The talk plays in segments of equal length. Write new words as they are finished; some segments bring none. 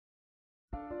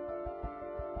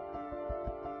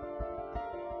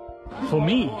For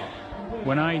me,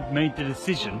 when I made the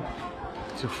decision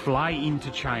to fly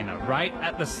into China right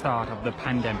at the start of the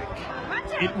pandemic,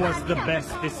 it was the best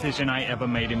decision I ever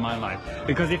made in my life.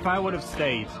 Because if I would have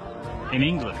stayed in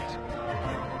England,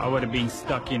 I would have been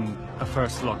stuck in a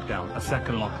first lockdown, a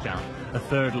second lockdown, a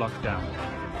third lockdown.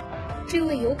 这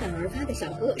位有感而发的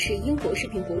小哥是英国视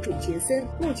频博主杰森，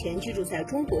目前居住在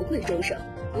中国贵州省。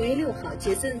5月6号，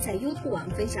杰森在 YouTube 网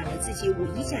分享了自己五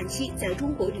一假期在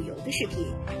中国旅游的视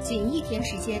频，仅1天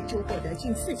时间就获得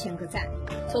近4000个赞。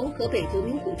从河北德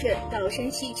明古镇到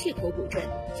山西切头古镇，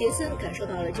杰森感受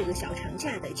到了这个小长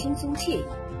假的轻松惬意。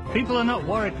People are not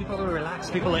worried, people are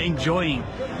relaxed, people are enjoying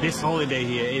this holiday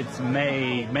here. It's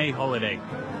May holiday.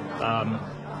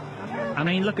 I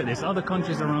mean, look at this. Other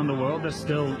countries around the world are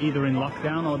still either in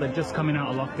lockdown or they're just coming out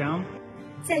of lockdown.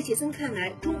 在杰森看来，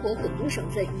中国很多省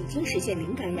份已经实现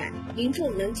零感染，民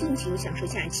众能尽情享受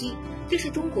假期，这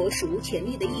是中国史无前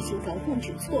例的疫情防控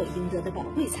举措赢得的宝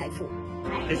贵财富。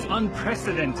It's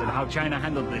unprecedented how China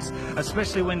handled this,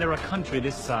 especially when they're a country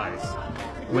this size.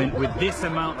 With this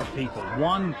amount of people,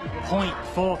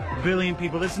 1.4 billion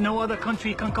people, there's no other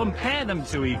country you can compare them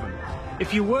to even.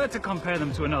 If you were to compare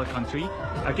them to another country,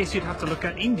 I guess you'd have to look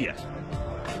at India,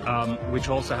 which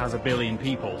also has 1 billion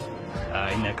people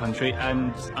in their country.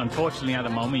 And unfortunately at the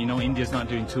moment, you know, India's not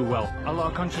doing too well. A lot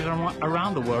of countries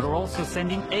around the world are also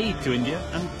sending aid to India,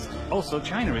 and also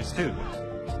China is too.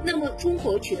 那么中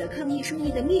国取得抗疫胜利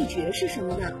的秘诀是什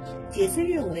么呢？杰森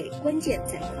认为关键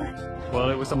在快。Well,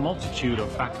 it was a multitude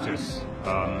of factors.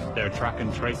 Their track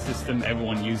and trace system,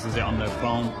 everyone uses it on their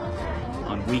phone,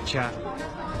 on WeChat.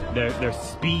 Their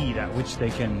speed at which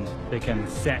they can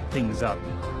set things up.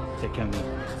 They can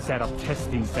set up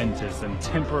testing centers and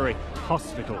temporary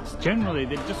hospitals. Generally,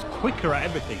 they're just quicker at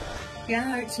everything.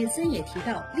 然而，杰森也提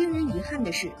到，令人遗憾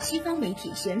的是，西方媒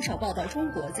体鲜少报道中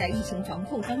国在疫情防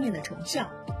控方面的成效。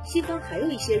西方还有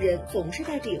一些人总是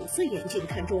戴着有色眼镜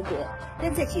看中国，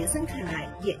但在杰森看来，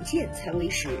眼见才为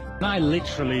实。I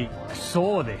literally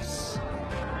saw this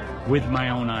with my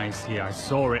own eyes here. I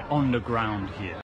saw it on the ground here.